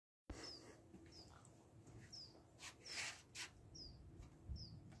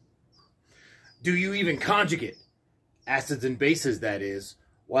Do you even conjugate? Acids and bases, that is.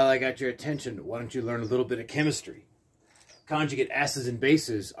 While I got your attention, why don't you learn a little bit of chemistry? Conjugate acids and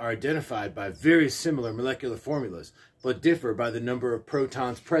bases are identified by very similar molecular formulas, but differ by the number of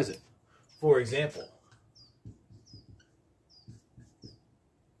protons present. For example,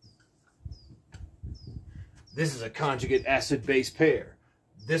 this is a conjugate acid-base pair.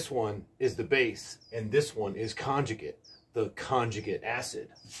 This one is the base, and this one is conjugate, the conjugate acid.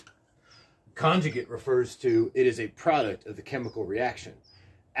 Conjugate refers to it is a product of the chemical reaction.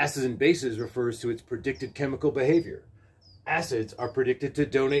 Acids and bases refers to its predicted chemical behavior. Acids are predicted to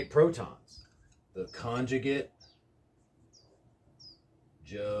donate protons. The conjugate,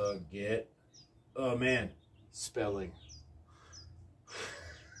 oh man, spelling.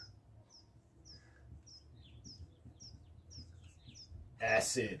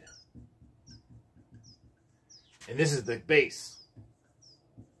 Acid. And this is the base.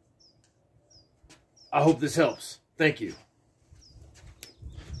 I hope this helps. Thank you.